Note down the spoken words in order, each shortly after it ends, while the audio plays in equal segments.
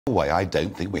way I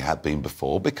don't think we had been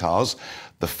before, because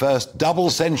the first double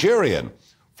centurion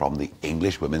from the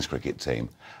English women's cricket team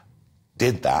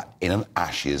did that in an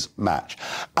Ashes match.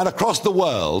 And across the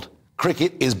world,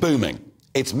 cricket is booming.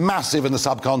 It's massive in the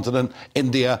subcontinent,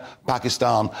 India,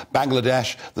 Pakistan,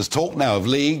 Bangladesh. There's talk now of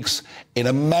leagues in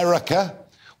America,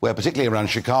 where particularly around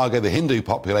Chicago, the Hindu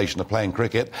population are playing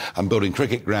cricket and building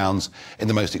cricket grounds in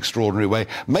the most extraordinary way.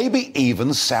 Maybe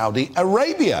even Saudi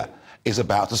Arabia is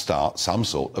about to start some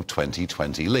sort of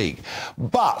 2020 league.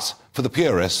 But for the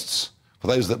purists, for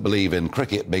those that believe in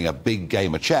cricket being a big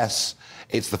game of chess,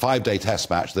 it's the 5-day test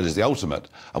match that is the ultimate,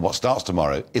 and what starts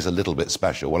tomorrow is a little bit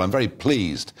special. Well, I'm very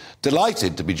pleased,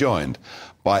 delighted to be joined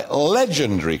by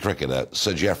legendary cricketer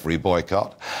Sir Geoffrey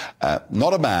Boycott,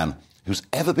 not a man who's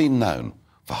ever been known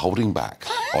for holding back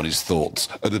on his thoughts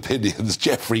and opinions.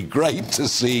 Geoffrey, great to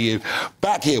see you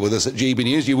back here with us at GB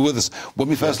News. You were with us when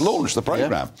we first launched the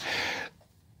programme. Yeah.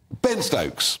 Ben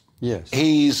Stokes. Yes.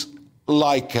 He's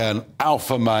like an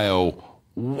alpha male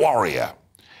warrior.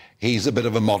 He's a bit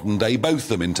of a modern-day both of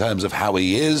them in terms of how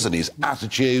he is and his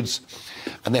attitudes.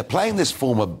 And they're playing this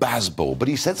form of baseball, but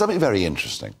he said something very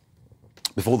interesting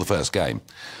before the first game,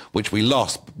 which we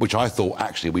lost, which I thought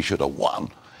actually we should have won.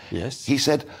 Yes. He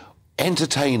said,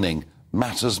 entertaining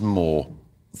matters more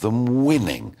than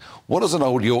winning. What does an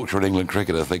old Yorkshire and England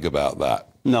cricketer think about that?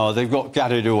 No, they've got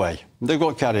carried away. They've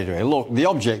got carried away. Look, the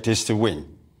object is to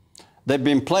win. They've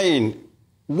been playing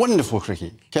wonderful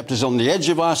cricket, kept us on the edge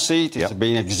of our seat, it's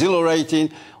been exhilarating,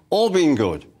 all been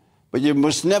good. But you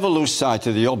must never lose sight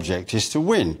of the object is to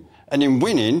win. And in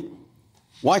winning,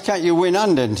 why can't you win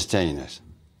and entertain us?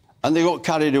 And they got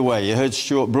carried away. You heard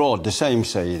Stuart Broad, the same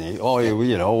saying, oh,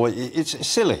 you know, it's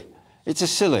silly. It's a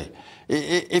silly.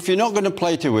 If you're not going to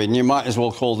play to win, you might as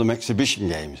well call them exhibition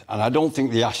games. And I don't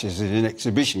think the Ashes is an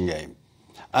exhibition game.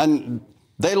 And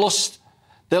they lost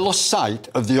sight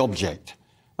of the object.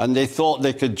 And they thought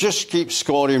they could just keep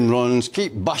scoring runs,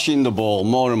 keep bashing the ball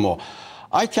more and more.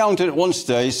 I counted at one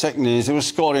stage, second innings, they were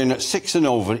scoring at 6 and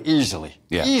over easily.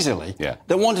 Yeah. Easily. Yeah.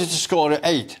 They wanted to score at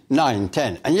 8, 9,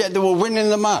 10, and yet they were winning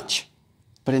the match.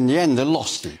 But in the end, they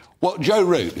lost it. Well, Joe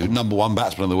Root, who's #1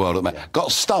 batsman in the world at the moment,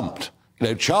 got stumped, you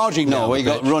know, charging down No, he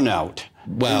got run out.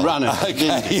 Well, he ran at it,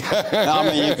 didn't he? I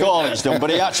mean, you call it stumped, but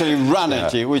he actually ran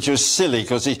at it, which was silly,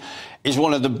 because he's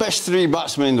one of the best 3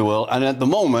 batsmen in the world, and at the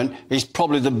moment, he's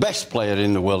probably the best player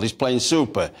in the world. He's playing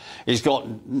super. He's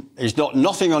got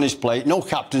nothing on his plate, no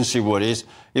captaincy worries.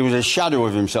 He was a shadow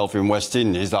of himself in West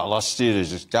Indies, that last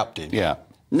series as captain. Yeah.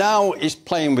 Now he's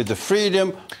playing with the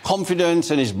freedom,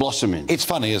 confidence, and he's blossoming. It's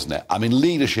funny, isn't it? I mean,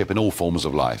 leadership in all forms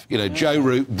of life. You know, Joe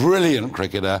Root, brilliant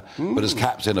cricketer, but as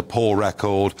captain, a poor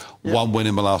record, 1 win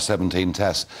in the last 17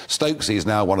 tests. Stokesy's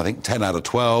now won, I think, 10 out of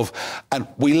 12. And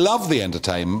we love the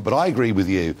entertainment, but I agree with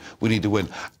you, we need to win.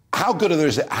 How good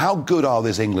are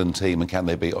this England team, and can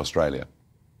they beat Australia?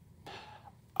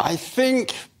 I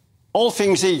think, all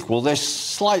things equal, they're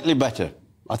slightly better.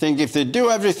 I think if they do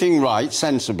everything right,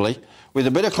 sensibly, with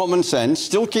a bit of common sense,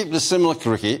 still keep the similar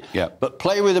cricket, but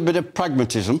play with a bit of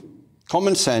pragmatism,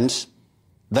 common sense,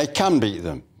 they can beat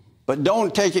them. But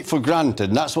don't take it for granted,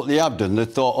 and that's what they have done. They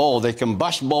thought, oh, they can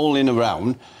bash bowling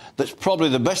around. That's probably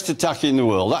the best attack in the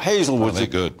world. That Hazelwood's a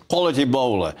good quality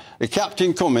bowler. The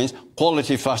captain Cummins,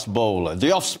 quality fast bowler.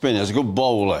 The off-spinner's a good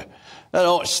bowler. You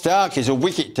know, Stark is a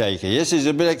wicket taker. Yes, he's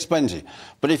a bit expensive.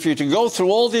 But if you're to go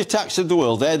through all the attacks of the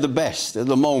world, they're the best at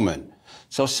the moment.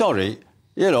 So, sorry,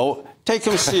 you know, take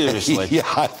them seriously. Yeah,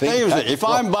 I think if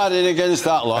I'm batting against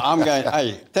that lot, I'm going,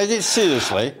 hey, take it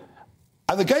seriously.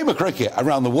 And the game of cricket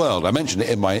around the world, I mentioned it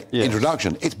in my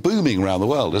introduction, it's booming around the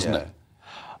world, isn't it?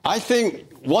 I think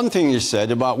one thing you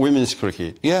said about women's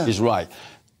cricket is right.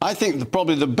 I think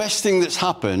probably the best thing that's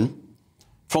happened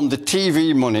from the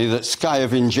TV money that Sky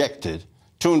have injected,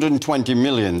 220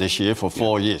 million this year for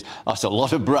 4 years. That's a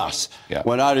lot of brass.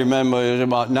 When I remember it was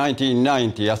about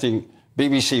 1990, I think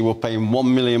BBC were paying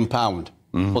 £1 million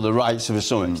for the rights of a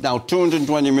summit. It's now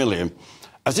 220 million.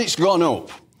 As it's gone up,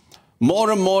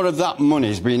 more and more of that money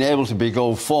has been able to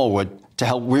go forward to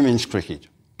help women's cricket.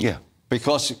 Yeah.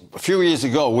 Because a few years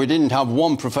ago, we didn't have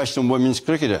one professional women's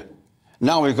cricketer.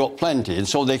 Now we've got plenty, and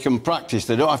so they can practice.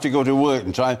 They don't have to go to work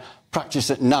and try and practice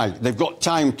at night. They've got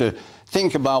time to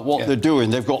think about what they're doing.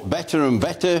 They've got better and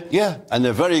better, and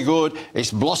they're very good.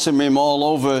 It's blossoming all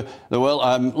over the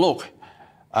world. Look,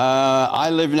 I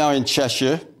live now in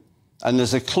Cheshire, and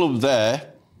there's a club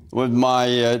there with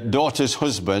my daughter's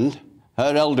husband.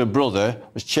 Her elder brother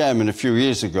was chairman a few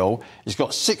years ago. He's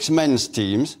got 6 men's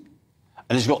teams,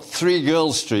 and he's got 3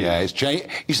 girls' teams. Yeah, it's changing.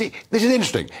 You see, this is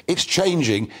interesting. It's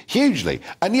changing hugely,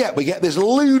 and yet we get this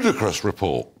ludicrous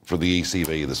report from the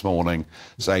ECB this morning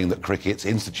saying that cricket's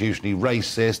institutionally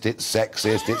racist, it's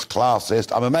sexist, it's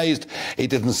classist. I'm amazed it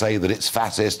didn't say that it's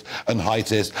fattest and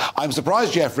heightist. I'm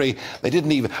surprised, Geoffrey, they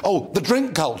didn't even... Oh, the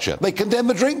drink culture. They condemn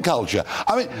the drink culture.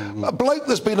 I mean, a bloke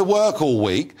that's been to work all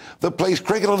week, that plays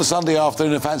cricket on a Sunday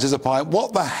afternoon and fancies a pint,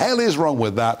 what the hell is wrong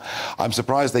with that? I'm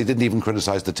surprised they didn't even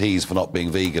criticise the teas for not being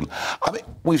vegan. I mean,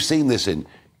 we've seen this in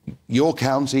your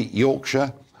county,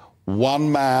 Yorkshire.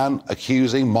 One man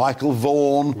accusing Michael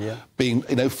Vaughan, being,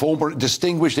 former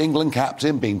distinguished England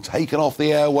captain, being taken off the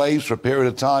airwaves for a period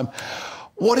of time.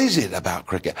 What is it about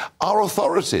cricket? Our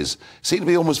authorities seem to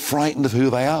be almost frightened of who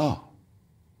they are.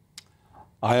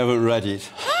 I haven't read it.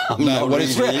 No, well,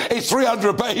 it's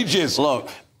 300 pages. Look,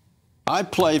 I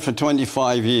played for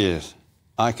 25 years.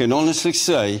 I can honestly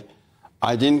say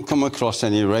I didn't come across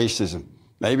any racism.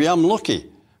 Maybe I'm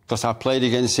lucky, because I played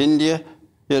against India,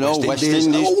 West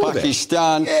Indies,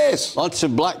 Pakistan, lots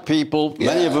of black people,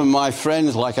 many of them my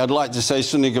friends. Like, I'd like to say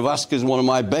Sonny Gavaskar is one of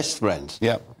my best friends.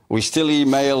 Yeah. We still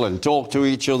email and talk to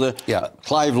each other. Yeah.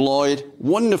 Clive Lloyd,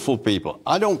 wonderful people.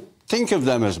 I don't think of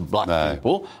them as black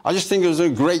people. I just think of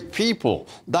them as great people.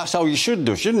 That's how you should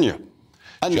do, shouldn't you?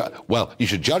 And well, you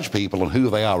should judge people on who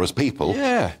they are as people.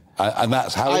 Yeah. And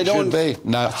that's how it should be.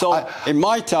 No, so in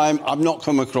my time, I've not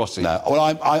come across it. No,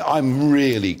 well, I'm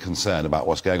really concerned about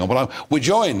what's going on. But we're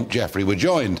joined, Geoffrey, we're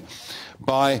joined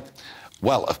by...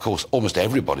 Well, of course, almost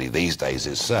everybody these days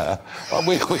is Sir.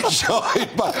 We're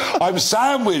joined by... I'm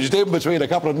sandwiched in between a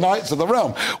couple of knights of the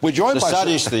realm. We're joined by... The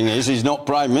saddest thing is he's not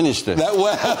Prime Minister.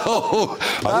 Well...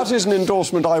 That is an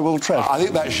endorsement I will treasure. I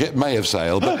think that ship may have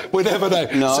sailed, but we never know.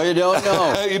 No, you don't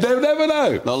know. You never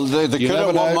know. Well, the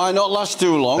current one might not last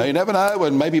too long. No, you never know,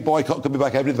 and maybe Boycott could be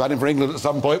back batting for England at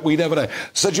some point. We never know.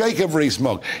 Sir Jacob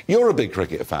Rees-Mogg, you're a big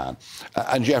cricket fan,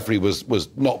 and Geoffrey was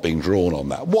not being drawn on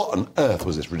that. What on earth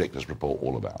was this ridiculous report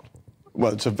all about?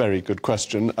 Well, it's a very good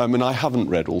question. I mean, I haven't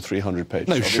read all 300 pages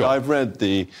of it. I've read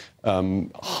the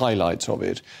highlights of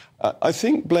it. I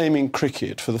think blaming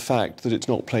cricket for the fact that it's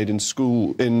not played in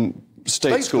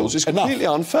state schools is completely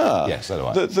unfair. Yes, so do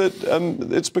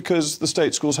I. It's because the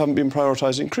state schools haven't been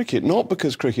prioritising cricket, not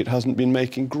because cricket hasn't been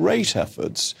making great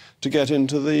efforts to get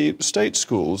into the state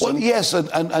schools. Well, yes,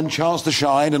 and Chance to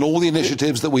Shine and all the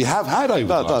initiatives that we have had over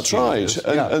the last few years.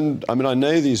 That's right. And I mean, I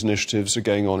know these initiatives are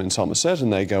going on in Somerset,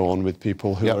 and they go on with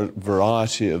people who are a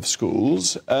variety of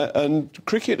schools, and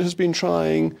cricket has been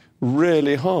trying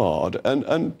really hard.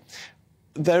 And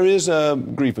there is a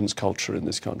grievance culture in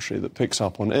this country that picks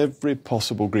up on every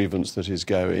possible grievance that is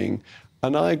going.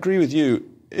 And I agree with you.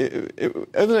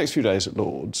 Over the next few days at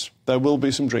Lord's, there will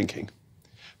be some drinking.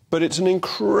 But it's an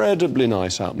incredibly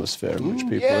nice atmosphere in which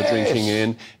people are drinking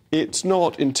in. It's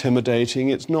not intimidating.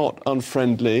 It's not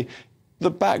unfriendly.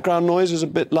 The background noise is a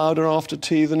bit louder after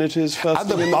tea than it is first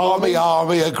thing in the morning. And the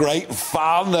Barmy Army are great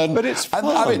fun. But it's fun.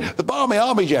 I mean, the Barmy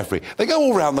Army, Geoffrey, they go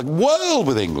all around the world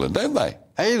with England, don't they?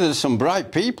 Hey, there's some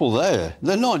bright people there.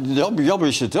 They're not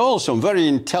rubbish at all. Some very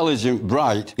intelligent,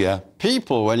 bright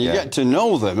people. When you get to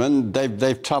know them, and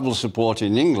they've travelled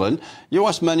supporting England, you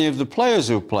ask many of the players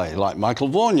who play, like Michael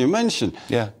Vaughan, you mentioned.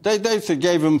 Yeah. They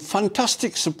gave them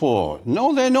fantastic support.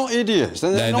 No, they're not idiots.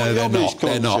 They're not rubbish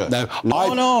culture. They're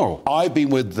not. No. I've been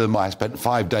with them. I spent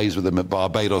 5 days with them at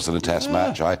Barbados in a test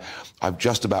match. I've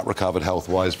just about recovered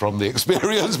health-wise from the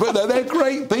experience, but they're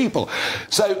great people.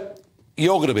 So...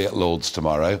 You're going to be at Lord's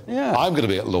tomorrow. Yeah. I'm going to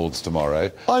be at Lord's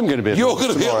tomorrow. I'm going to be at Lord's tomorrow. You're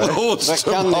going to be at Lord's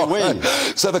tomorrow. Can they win?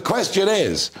 So the question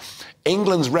is,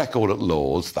 England's record at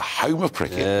Lord's, the home of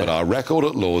cricket, but our record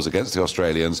at Lord's against the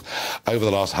Australians over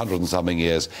the last 100 and something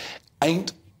years,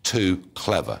 ain't too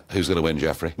clever. Who's going to win,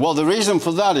 Geoffrey? Well, the reason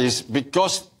for that is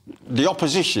because the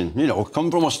opposition,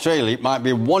 come from Australia, it might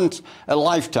be once a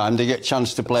lifetime they get a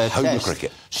chance to play a home test. Of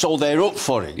cricket. So they're up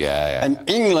for it. Yeah. And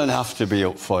England have to be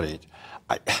up for it.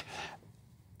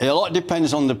 A lot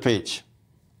depends on the pitch.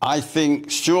 I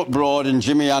think Stuart Broad and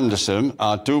Jimmy Anderson,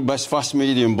 our two best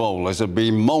fast-medium bowlers, have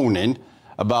been moaning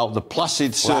about the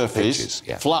placid surface,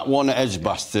 flat one at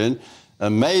Edgbaston,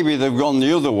 and maybe they've gone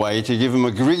the other way to give them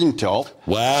a green top.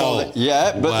 Wow. So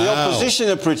but the opposition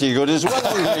are pretty good as well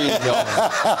on green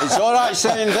top. It's all right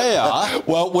saying they are.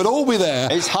 Well, we'll all be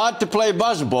there. It's hard to play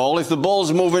baseball if the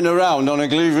ball's moving around on a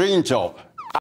green top.